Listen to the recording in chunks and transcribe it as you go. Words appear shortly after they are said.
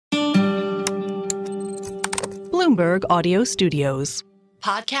Bloomberg Audio Studios.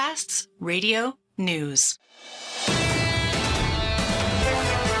 Podcasts, radio, news.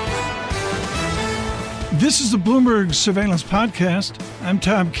 This is the Bloomberg Surveillance Podcast. I'm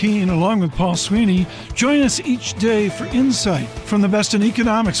Tom Keene, along with Paul Sweeney. Join us each day for insight from the best in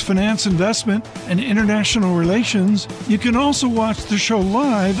economics, finance, investment, and international relations. You can also watch the show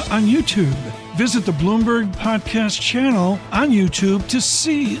live on YouTube. Visit the Bloomberg Podcast channel on YouTube to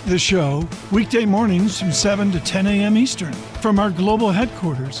see the show weekday mornings from 7 to 10 a.m. Eastern from our global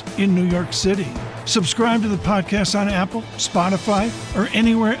headquarters in New York City. Subscribe to the podcast on Apple, Spotify, or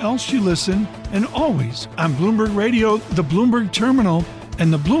anywhere else you listen, and always on Bloomberg Radio, the Bloomberg Terminal,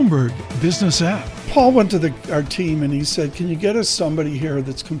 and the Bloomberg Business app. Paul went to our team and he said, can you get us somebody here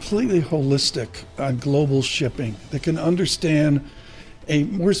that's completely holistic on global shipping, that can understand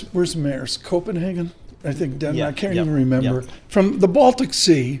where's Maersk? Copenhagen? I think Denmark. I can't even remember. From the Baltic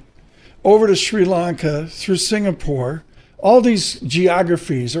Sea over to Sri Lanka through Singapore. All these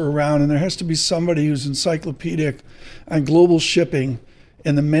geographies are around, and there has to be somebody who's encyclopedic on global shipping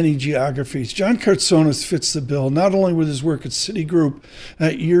and the many geographies. Jon Kartsonas fits the bill, not only with his work at Citigroup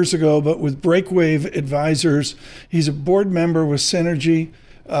years ago, but with Breakwave Advisors. He's a board member with Synergy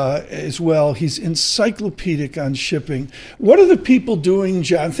as well. He's encyclopedic on shipping. What are the people doing,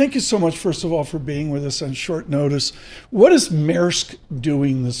 Jon? Thank you so much, first of all, for being with us on short notice. What is Maersk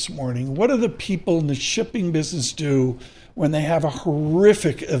doing this morning? What do the people in the shipping business do when they have a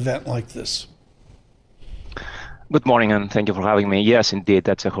horrific event like this? Good morning, and thank you for having me. Yes, indeed,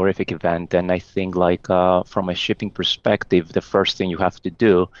 that's a horrific event. And I think from a shipping perspective, the first thing you have to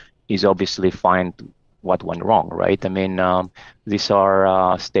do is obviously find what went wrong, right? I mean, these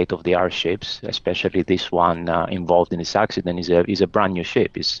are state-of-the-art ships, especially this one involved in this accident is a brand new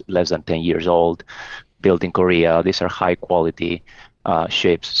ship. It's less than 10 years old, built in Korea. These are high-quality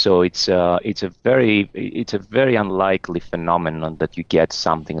ships. So it's a very unlikely phenomenon that you get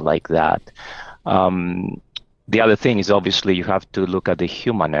something like that. The other thing is obviously you have to look at the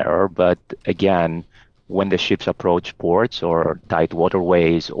human error, but again, when the ships approach ports or tight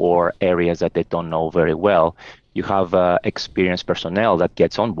waterways or areas that they don't know very well, you have experienced personnel that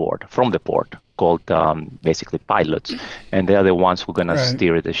gets on board from the port called basically pilots, and they're the ones who are going to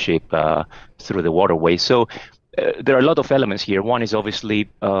steer the ship through the waterway. So there are a lot of elements here. One is obviously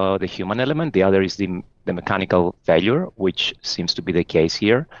the human element. The other is the mechanical failure, which seems to be the case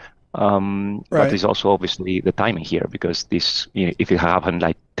here. But there's also obviously the timing here, because this, if it happened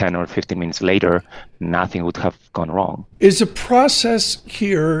like 10 or 15 minutes later, nothing would have gone wrong. Is the process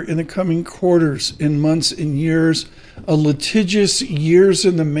here in the coming quarters, in months, in years, a litigious years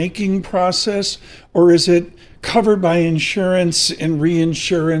in the making process, or is it covered by insurance and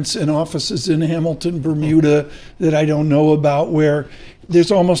reinsurance and offices in Hamilton, Bermuda that I don't know about, where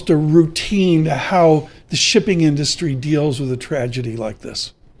there's almost a routine to how the shipping industry deals with a tragedy like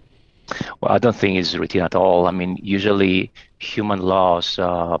this? Well, I don't think it's routine at all. I mean, usually human loss,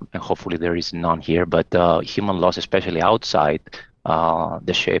 and hopefully there is none here, but human loss, especially outside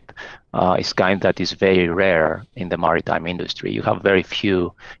the ship, is kind that is very rare in the maritime industry. You have very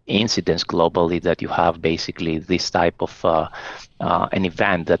few incidents globally that you have basically this type of an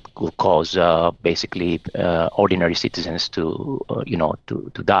event that will cause basically ordinary citizens to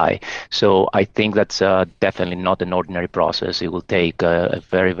die. So I think that's definitely not an ordinary process. It will take a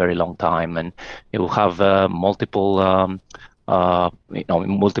very, very long time, and it will have multiple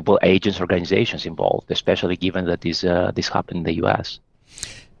agents, organizations involved, especially given that this happened in the U.S.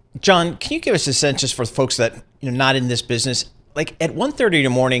 Jon, can you give us a sense, just for folks that not in this business, like at 1:30 in the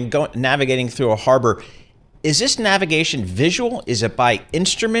morning, navigating through a harbor, is this navigation visual? Is it by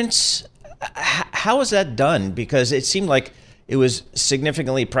instruments? How is that done? Because it seemed like it was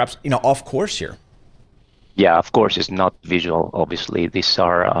significantly, perhaps, off course here. Yeah, of course, it's not visual. Obviously, these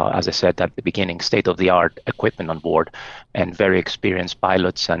are, as I said at the beginning, state-of-the-art equipment on board, and very experienced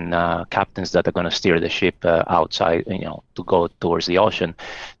pilots and captains that are going to steer the ship outside, to go towards the ocean.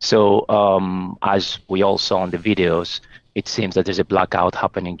 So, as we all saw in the videos, it seems that there's a blackout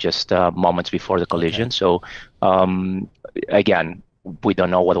happening just moments before the collision. Okay. So, again, we don't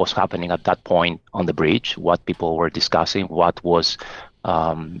know what was happening at that point on the bridge, what people were discussing, what was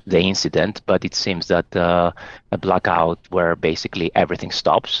the incident, but it seems that a blackout where basically everything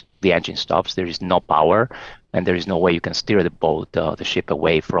stops, the engine stops, there is no power, and there is no way you can steer the boat, the ship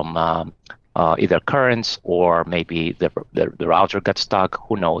away from either currents or maybe the router got stuck,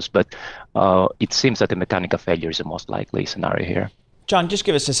 who knows. But it seems that the mechanical failure is the most likely scenario here. Jon, just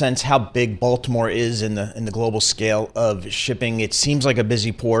give us a sense how big Baltimore is in the global scale of shipping. It seems like a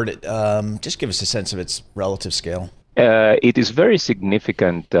busy port. Just give us a sense of its relative scale. It is very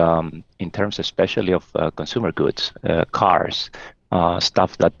significant in terms, especially of consumer goods, cars,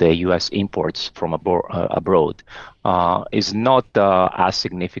 stuff that the U.S. imports from abroad. Is not as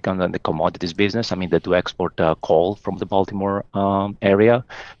significant than the commodities business. I mean, they do export coal from the Baltimore area.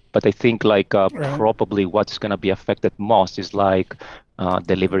 But I think probably what's going to be affected most is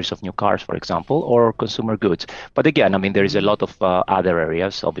deliveries of new cars, for example, or consumer goods. But again, I mean, there is a lot of other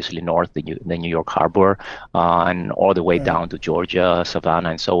areas, obviously north, the New York Harbor, and all the way down to Georgia,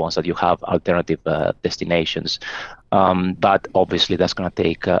 Savannah, and so on, so that you have alternative destinations. But obviously, that's going to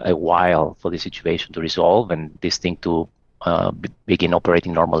take a while for the situation to resolve and this thing to begin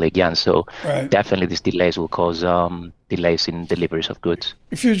operating normally again. So definitely these delays will cause delays in deliveries of goods.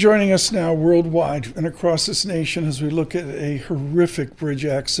 If you're joining us now worldwide and across this nation as we look at a horrific bridge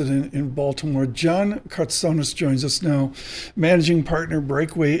accident in Baltimore, Jon Kartsonas joins us now, managing partner,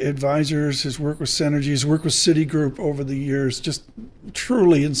 Breakwave Advisors, his work with Synergy, his work with Citigroup over the years, just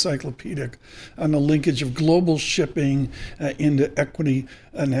truly encyclopedic on the linkage of global shipping into equity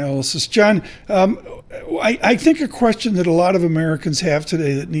analysis. Jon, I think a question that a lot of Americans have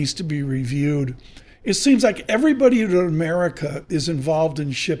today that needs to be reviewed. It seems like everybody in America is involved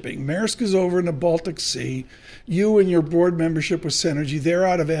in shipping. Maersk is over in the Baltic Sea. You and your board membership with Synergy, they're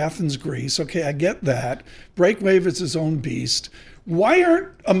out of Athens, Greece. Okay, I get that. Breakwave is its own beast. Why aren't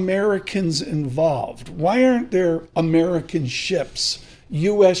Americans involved? Why aren't there American ships,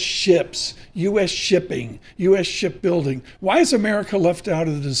 U.S. ships, U.S. shipping, U.S. shipbuilding? Why is America left out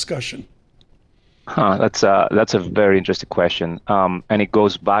of the discussion? That's a very interesting question, and it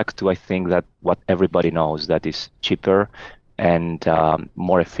goes back to, I think, that what everybody knows, that is cheaper and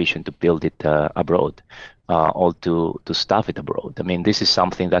more efficient to build it abroad, or to staff it abroad. I mean, this is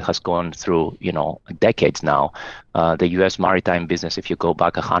something that has gone through decades now. The U.S. maritime business, if you go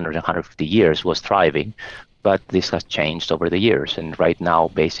back 100, 150 years, was thriving. But this has changed over the years, and right now,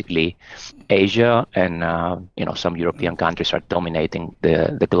 basically, Asia and some European countries are dominating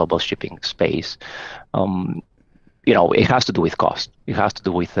the global shipping space. It has to do with cost. It has to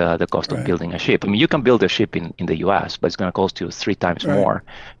do with the cost of building a ship. I mean, you can build a ship in the U.S., but it's going to cost you 3 times more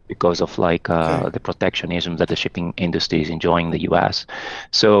because of the protectionism that the shipping industry is enjoying in the U.S.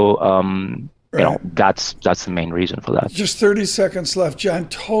 So. That's the main reason for that. Just 30 seconds left, Jon.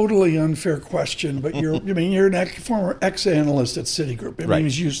 Totally unfair question, but you're an former ex-analyst at Citigroup. I mean,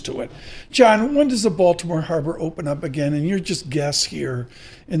 he's used to it. Jon, when does the Baltimore Harbor open up again? And you're just guess here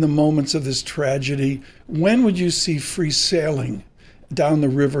in the moments of this tragedy. When would you see free sailing down the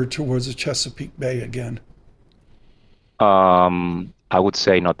river towards the Chesapeake Bay again? I would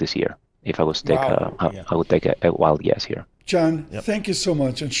say not this year. If I was to I would take a wild guess here. Jon, thank you so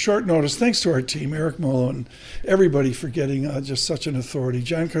much. And short notice, thanks to our team, Eric Mullo and everybody for getting just such an authority.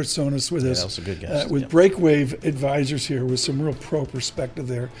 Jon Kartsonas with us. That was a good guess. With Breakwave Advisors here with some real pro perspective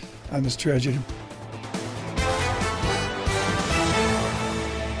there on this tragedy.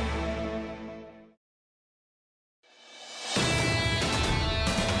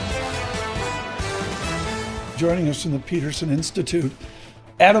 Joining us from the Peterson Institute,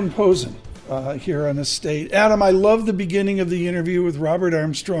 Adam Posen. Here on the state. Adam, I love the beginning of the interview with Robert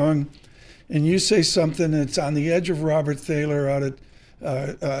Armstrong, and you say something that's on the edge of Robert Thaler out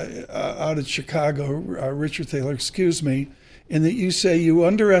at Chicago, Richard Thaler, excuse me, in that you say you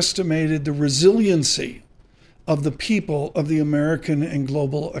underestimated the resiliency of the people of the American and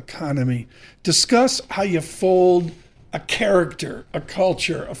global economy. Discuss how you fold a character, a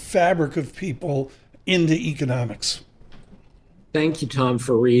culture, a fabric of people into economics. Thank you, Tom,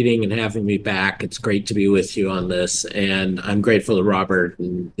 for reading and having me back. It's great to be with you on this. And I'm grateful to Robert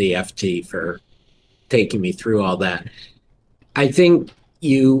and the FT for taking me through all that. I think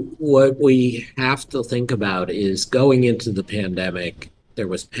what we have to think about is going into the pandemic, there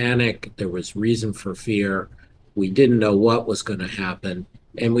was panic, there was reason for fear. We didn't know what was going to happen.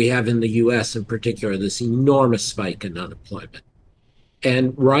 And we have in the US in particular, this enormous spike in unemployment.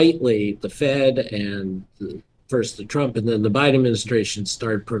 And rightly, the Fed and first the Trump and then the Biden administration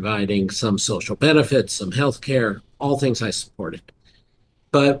started providing some social benefits, some health care, all things I supported.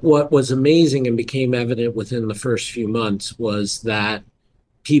 But what was amazing and became evident within the first few months was that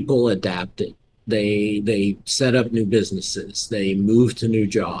people adapted. They set up new businesses. They moved to new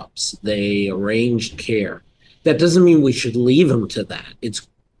jobs. They arranged care. That doesn't mean we should leave them to that. It's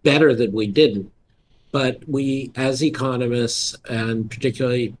better that we didn't. But we, as economists, and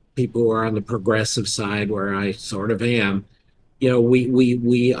particularly people who are on the progressive side, where I sort of am,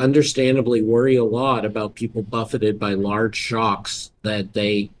 we understandably worry a lot about people buffeted by large shocks that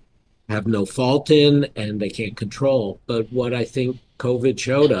they have no fault in and they can't control. But what I think COVID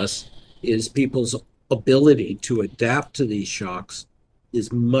showed us is people's ability to adapt to these shocks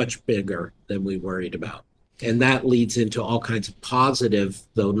is much bigger than we worried about. And that leads into all kinds of positive,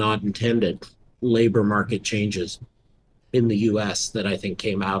 though not intended, labor market changes in the U.S. that I think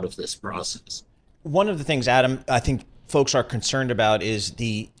came out of this process. One of the things, Adam, I think folks are concerned about is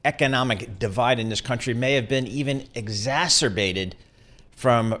the economic divide in this country may have been even exacerbated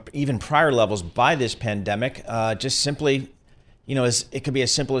from even prior levels by this pandemic. Just simply, it could be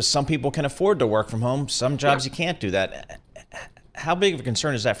as simple as some people can afford to work from home. Some jobs you can't do that. How big of a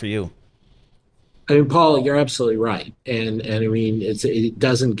concern is that for you? I mean, Paul, you're absolutely right. And I mean, it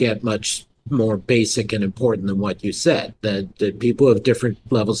doesn't get much more basic and important than what you said, that people have different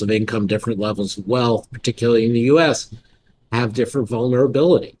levels of income, different levels of wealth, particularly in the U.S., have different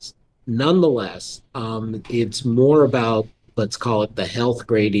vulnerabilities. Nonetheless, it's more about, let's call it the health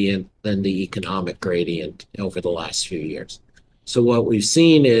gradient than the economic gradient over the last few years. So what we've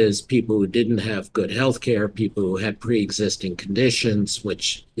seen is people who didn't have good health care, people who had pre-existing conditions,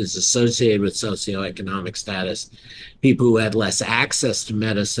 which is associated with socioeconomic status, people who had less access to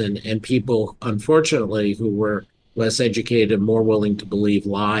medicine, and people, unfortunately, who were less educated and more willing to believe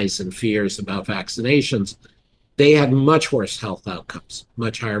lies and fears about vaccinations. They had much worse health outcomes,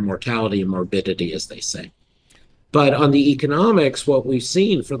 much higher mortality and morbidity, as they say. But on the economics, what we've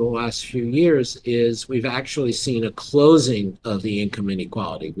seen for the last few years is we've actually seen a closing of the income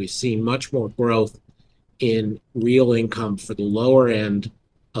inequality. We've seen much more growth in real income for the lower end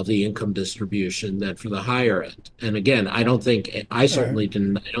of the income distribution than for the higher end. And again, I don't think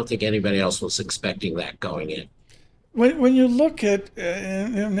anybody else was expecting that going in. When you look at,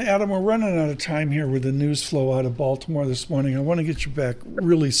 and Adam, we're running out of time here with the news flow out of Baltimore this morning. I want to get you back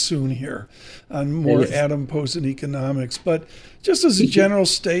really soon here on more Adam Posen economics. But just as a general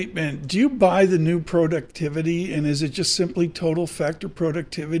statement, do you buy the new productivity, and is it just simply total factor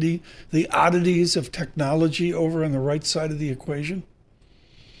productivity, the oddities of technology over on the right side of the equation?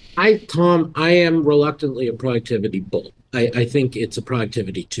 Tom, I am reluctantly a productivity bull. I think it's a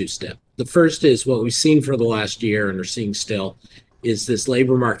productivity two-step. The first is what we've seen for the last year and are seeing still is this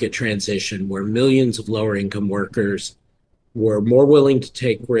labor market transition where millions of lower income workers were more willing to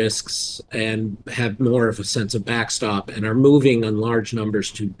take risks and have more of a sense of backstop and are moving in large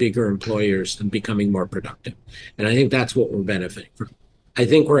numbers to bigger employers and becoming more productive. And I think that's what we're benefiting from. I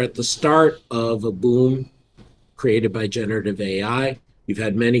think we're at the start of a boom created by generative AI. You've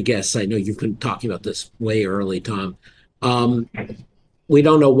had many guests. I know you've been talking about this way early, Tom. We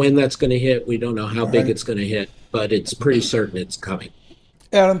don't know when that's going to hit. We don't know how big it's going to hit, but it's pretty certain it's coming.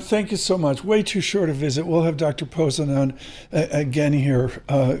 Adam, thank you so much. Way too short a visit. We'll have Dr. Posen on again here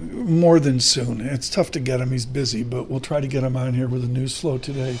more than soon. It's tough to get him. He's busy, but we'll try to get him on here with the news flow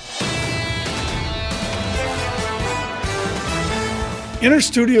today. In our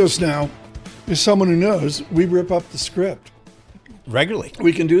studios now is someone who knows we rip up the script. Regularly.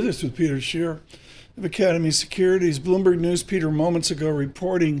 We can do this with Peter Tchir of Academy Securities. Bloomberg News, Peter, moments ago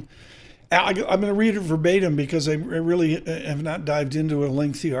reporting. I'm going to read it verbatim because I really have not dived into a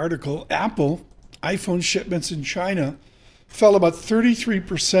lengthy article. Apple iPhone shipments in China fell about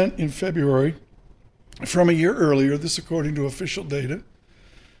 33% in February from a year earlier, this according to official data.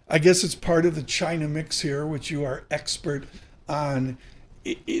 I guess it's part of the China mix here, which you are expert on.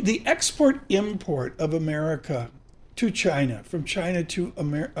 The export-import of America to China, from China to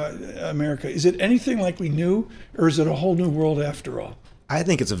America, is it anything like we knew, or is it a whole new world after all? I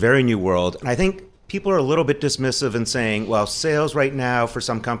think it's a very new world. And I think people are a little bit dismissive in saying, well, sales right now for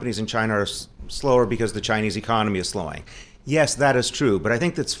some companies in China are slower because the Chinese economy is slowing. Yes, that is true, but I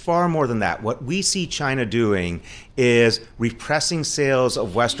think that's far more than that. What we see China doing is repressing sales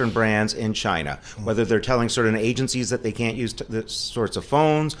of Western brands in China, whether they're telling certain agencies that they can't use the sorts of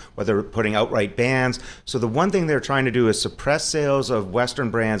phones, whether they're putting outright bans. So the one thing they're trying to do is suppress sales of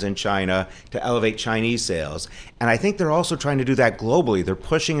Western brands in China to elevate Chinese sales. And I think they're also trying to do that globally. They're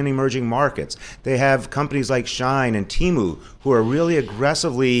pushing in emerging markets. They have companies like Shine and Temu who are really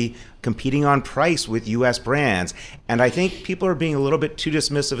aggressively competing on price with U.S. brands. And I think people are being a little bit too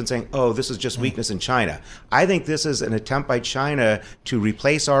dismissive and saying, oh, this is just weakness in China. I think this is an attempt by China to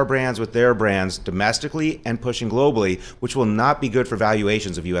replace our brands with their brands domestically and pushing globally, which will not be good for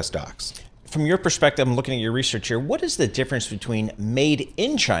valuations of U.S. stocks. From your perspective, I'm looking at your research here. What is the difference between made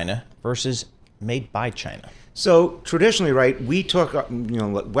in China versus made by China? So traditionally, right, we took,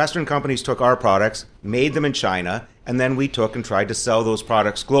 Western companies took our products, made them in China, and then we took and tried to sell those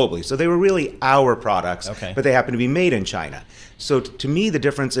products globally. So they were really our products, but they happen to be made in China. So to me, the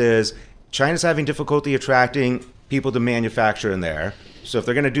difference is China's having difficulty attracting people to manufacture in there. So if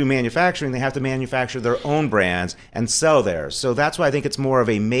they're going to do manufacturing, they have to manufacture their own brands and sell theirs. So that's why I think it's more of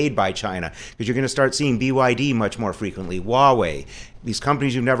a made by China, because you're going to start seeing BYD much more frequently, Huawei, these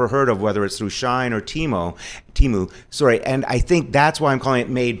companies you've never heard of, whether it's through Shine or Temu. And I think that's why I'm calling it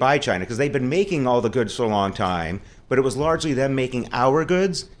made by China, because they've been making all the goods for a long time, but it was largely them making our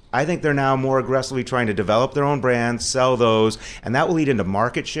goods. I think they're now more aggressively trying to develop their own brands, sell those, and that will lead into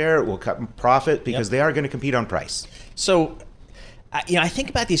market share. It will cut profit because they are going to compete on price. So, I think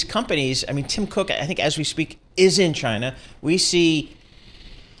about these companies. I mean, Tim Cook, I think as we speak, is in China. We see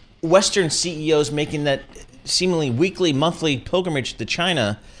Western CEOs making that seemingly weekly, monthly pilgrimage to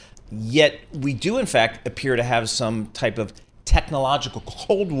China, yet we do, in fact, appear to have some type of technological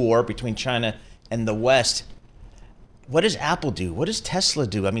Cold War between China and the West. What does Apple do? What does Tesla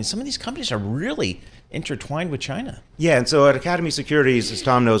do? I mean, some of these companies are really intertwined with China. Yeah, and so at Academy Securities, as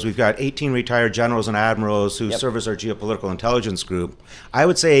Tom knows, we've got 18 retired generals and admirals who service our geopolitical intelligence group. I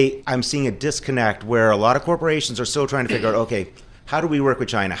would say I'm seeing a disconnect where a lot of corporations are still trying to figure out, okay, how do we work with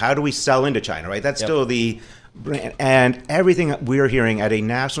China? How do we sell into China, right? That's still the brand. And everything we're hearing at a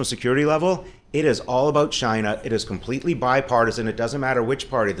national security level, it is all about China. It is completely bipartisan. It doesn't matter which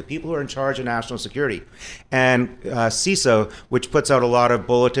party. The people who are in charge of national security. And CISA, which puts out a lot of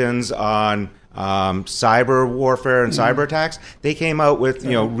bulletins on cyber warfare and cyber attacks, they came out with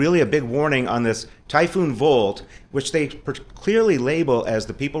really a big warning on this Typhoon Volt, which they clearly label as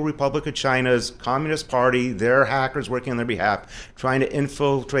the People's Republic of China's Communist Party, their hackers working on their behalf, trying to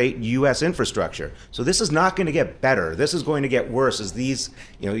infiltrate U.S. infrastructure. So this is not going to get better. This is going to get worse as these,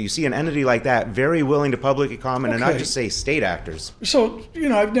 you see an entity like that very willing to publicly comment and not just say state actors. So,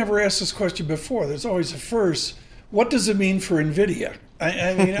 I've never asked this question before. There's always a first. What does it mean for NVIDIA?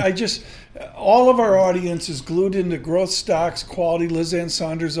 I mean, all of our audience is glued into growth stocks, quality. Liz Ann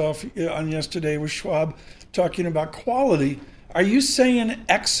Saunders on yesterday with Schwab talking about quality. Are you saying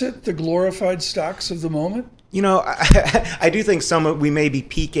exit the glorified stocks of the moment? I do think we may be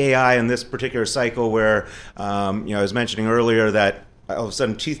peak AI in this particular cycle where, I was mentioning earlier that all of a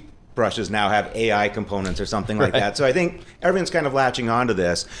sudden toothbrushes now have AI components or something like that. So I think everyone's kind of latching onto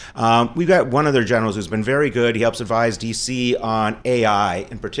this. We've got one of their generals who's been very good. He helps advise DC on AI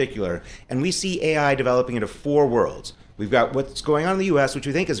in particular. And we see AI developing into 4 worlds. We've got what's going on in the U.S., which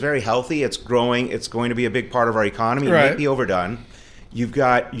we think is very healthy. It's growing. It's going to be a big part of our economy. It might be overdone. You've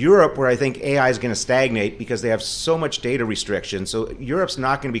got Europe, where I think AI is going to stagnate because they have so much data restriction. So Europe's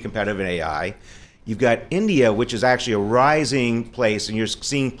not going to be competitive in AI. You've got India, which is actually a rising place, and you're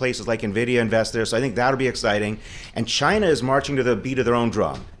seeing places like NVIDIA invest there. So I think that'll be exciting. And China is marching to the beat of their own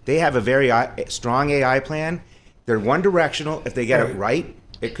drum. They have a very strong AI plan. They're one directional. If they get it right,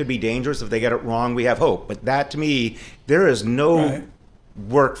 it could be dangerous. If they get it wrong, we have hope. But that, to me, there is no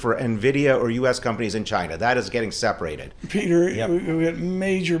work for NVIDIA or U.S. companies in China. That is getting separated. Peter, we had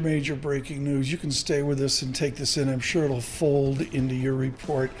major breaking news. You can stay with us and take this in. I'm sure it'll fold into your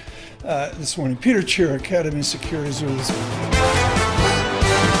report this morning. Peter Tchir, Academy Securities, with us.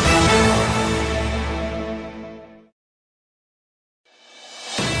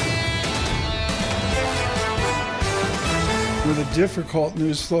 With a difficult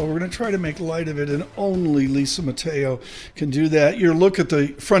news flow, we're going to try to make light of it, and only Lisa Mateo can do that. Your look at the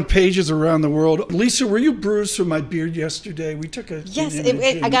front pages around the world. Lisa, were you bruised from my beard yesterday? We took a yes.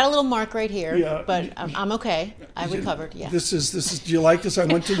 I got a little mark right here, but I'm okay. I recovered. Yeah. This is. Do you like this? I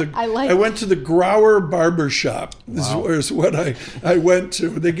went to the. I went to the Grauer Barber Shop. This is what I went to.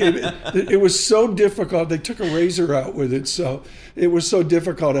 They gave it was so difficult. They took a razor out with it, so it was so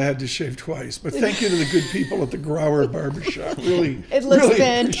difficult I had to shave twice. But thank you to the good people at the Grauer Barber Shop. Really, it looks really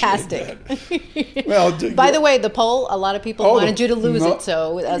fantastic. Well, by the way, the poll, a lot of people wanted you to lose it,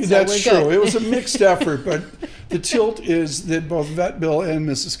 so that's true. Good. It was a mixed effort, but the tilt is that both Vet Bill and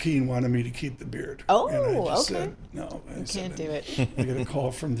Mrs. Keene wanted me to keep the beard. Oh, and I just okay. Said, no, you can't do it. I got a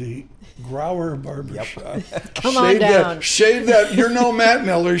call from the Grauer Barber Shop. Come on down. Shave that. You're no Matt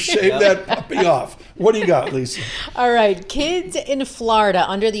Miller. Shave that puppy off. What do you got, Lisa? All right. Kids in Florida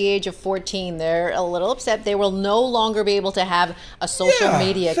under the age of 14, they're a little upset. They will no longer be able to have a social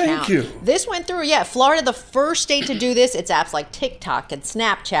media account. Thank you. This went through, Florida, the first state to do this. It's apps like TikTok and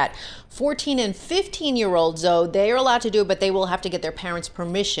Snapchat. 14 and 15-year-olds, though, they are allowed to do it, but they will have to get their parents'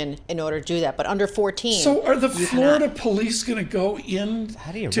 permission in order to do that. But under 14, so are the Florida police going to go in?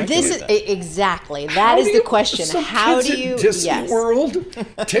 How do you this is exactly that is the question. How do you? Disney World,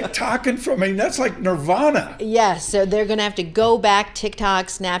 TikToking from? I mean, that's like Nirvana. Yes, so they're going to have to go back TikTok,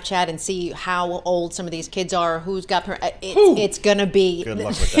 Snapchat, and see how old some of these kids are. Who's got? It's going to be. Good luck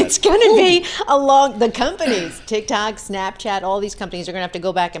with that. It's going to be along the companies. TikTok, Snapchat, all these companies are going to have to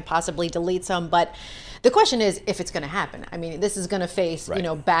go back and possibly possibly delete some. But the question is if it's going to happen. I mean, this is going to face,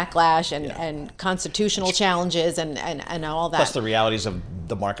 backlash and constitutional challenges and all that. Plus the realities of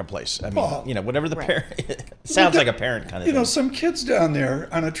the marketplace. I mean, whatever the parent sounds like a parent kind of thing. Some kids down there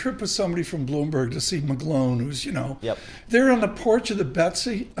on a trip with somebody from Bloomberg to see McGlone, who's, they're on the porch of the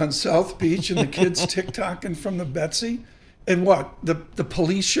Betsy on South Beach, and the kids TikToking from the Betsy, and what? The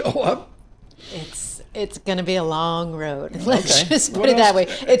police show up? It's going to be a long road. Let's just put it that way.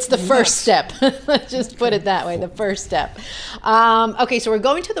 It's the first step. Let's just put it that way, the first step. Okay, so we're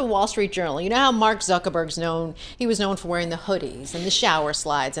going to the Wall Street Journal. You know how Mark Zuckerberg's known? He was known for wearing the hoodies and the shower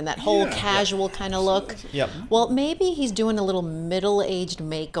slides and that whole casual kind of look. Yep. Well, maybe he's doing a little middle-aged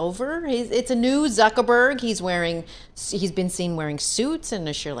makeover. It's a new Zuckerberg. He's been seen wearing suits and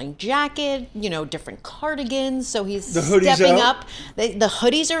a shearling jacket, different cardigans. So he's stepping up. The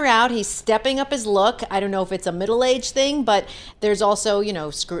hoodies are out. He's stepping up his look. I don't know if it's a middle-aged thing, but there's also,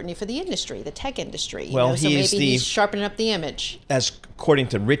 scrutiny for the industry, the tech industry. Well, so maybe he's sharpening up the image. As according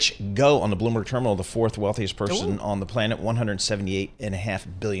to Rich Go on the Bloomberg terminal, the fourth wealthiest person on the planet, $178.5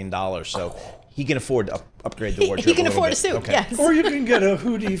 billion. So he can afford to upgrade the wardrobe. He can afford a suit, yes. Or you can get a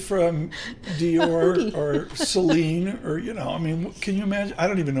hoodie from Dior or Celine, or, can you imagine? I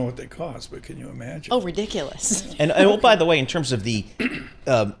don't even know what they cost, but can you imagine? Oh, ridiculous. And by the way, in terms of the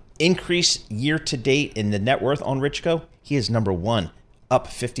increase year to date in the net worth on Richco, he is number one, up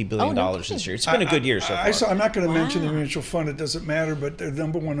 $50 billion this year. It's been a good year so far. I'm not going to mention the mutual fund. It doesn't matter, but their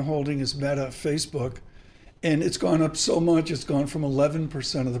number one holding is Meta, Facebook. And it's gone up so much, it's gone from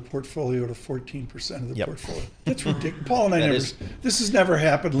 11% of the portfolio to 14% of the portfolio. That's ridiculous. Paul and this has never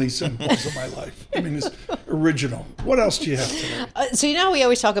happened, Lisa, in most of my life. I mean, it's original. What else do you have today? So we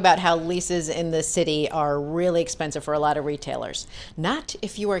always talk about how leases in the city are really expensive for a lot of retailers. Not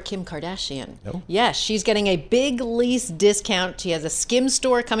if you are Kim Kardashian. No. Yes, she's getting a big lease discount. She has a Skim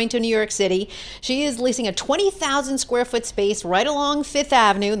store coming to New York City. She is leasing a 20,000 square foot space right along Fifth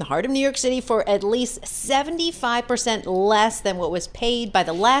Avenue in the heart of New York City for at least 75% less than what was paid by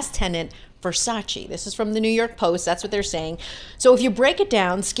the last tenant, Versace. This is from the New York Post. That's what they're saying. So if you break it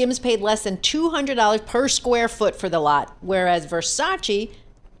down, Skims paid less than $200 per square foot for the lot, whereas Versace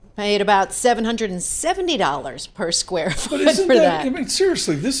paid about $770 per square foot for that. I mean,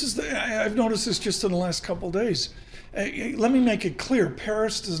 seriously, I've noticed this just in the last couple of days. Let me make it clear.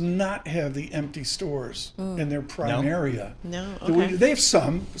 Paris does not have the empty stores in their prime area. No, okay. They have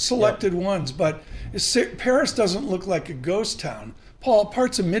some selected ones, but Paris doesn't look like a ghost town. Paul,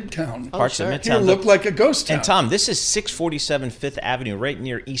 parts of Midtown. Parts of Midtown look like a ghost town. And Tom, this is 647 Fifth Avenue, right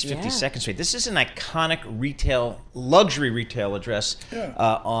near East 52nd Street. This is an iconic luxury retail address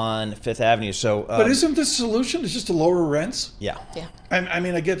on Fifth Avenue. So, but isn't the solution is just to lower rents? Yeah. I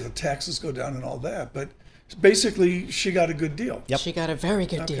mean, I get the taxes go down and all that, but basically, she got a good deal. Yep. She got a very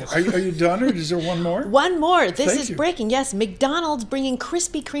good deal. Are you done, or is there one more? One more. This Thank is you. breaking. Yes, McDonald's bringing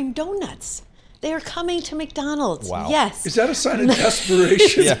Krispy Kreme donuts. They are coming to McDonald's. Wow. Yes. Is that a sign of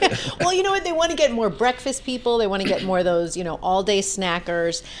desperation? Well, you know what? They want to get more breakfast people. They want to get more of those, all-day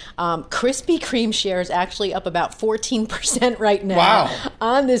snackers. Krispy Kreme shares actually up about 14% right now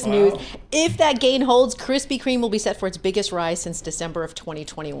on this news. If that gain holds, Krispy Kreme will be set for its biggest rise since December of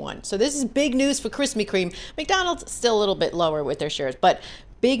 2021. So this is big news for Krispy Kreme. McDonald's still a little bit lower with their shares, but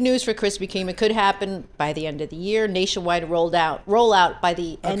big news for Krispy Kreme. It could happen by the end of the year. Nationwide rollout by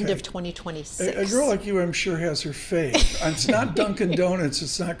the end of 2026. A girl like you, I'm sure, has her fave. It's not Dunkin' Donuts.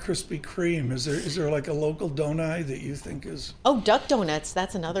 It's not Krispy Kreme. Is there like a local donut that you think is? Oh, Duck Donuts.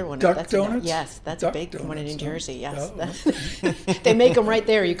 That's another one. Duck Donuts? Yes, that's Duck a big one in New Donuts, Jersey. huh? Yes, they make them right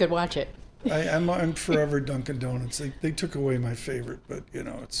there. You could watch it. I'm forever Dunkin' Donuts. They took away my favorite, but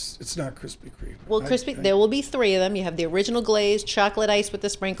it's not Krispy Kreme. Well, there will be three of them. You have the original glazed, chocolate ice with the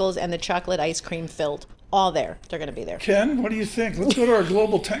sprinkles, and the chocolate ice cream filled. All there. They're going to be there. Ken, what do you think? Let's go to our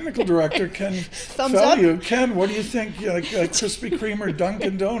global technical director, Ken. Thumbs up. Ken, what do you think? Like Krispy Kreme or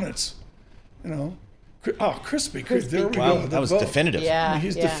Dunkin' Donuts? Krispy Kreme. There we go. That was definitive. Yeah,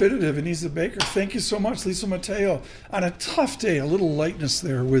 he's definitive, and he's the baker. Thank you so much, Lisa Mateo. On a tough day, a little lightness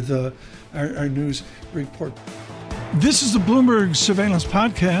there with our news report. This is the Bloomberg Surveillance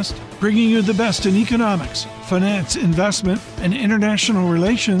Podcast, bringing you the best in economics, finance, investment, and international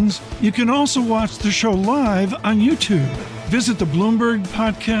relations. You can also watch the show live on YouTube. Visit the Bloomberg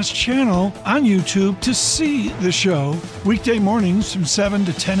Podcast channel on YouTube to see the show weekday mornings from 7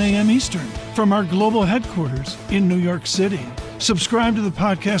 to 10 a.m. Eastern from our global headquarters in New York City. Subscribe to the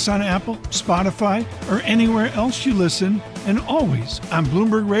podcast on Apple, Spotify, or anywhere else you listen, and always on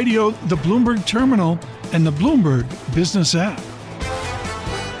Bloomberg Radio, the Bloomberg Terminal, and the Bloomberg Business app.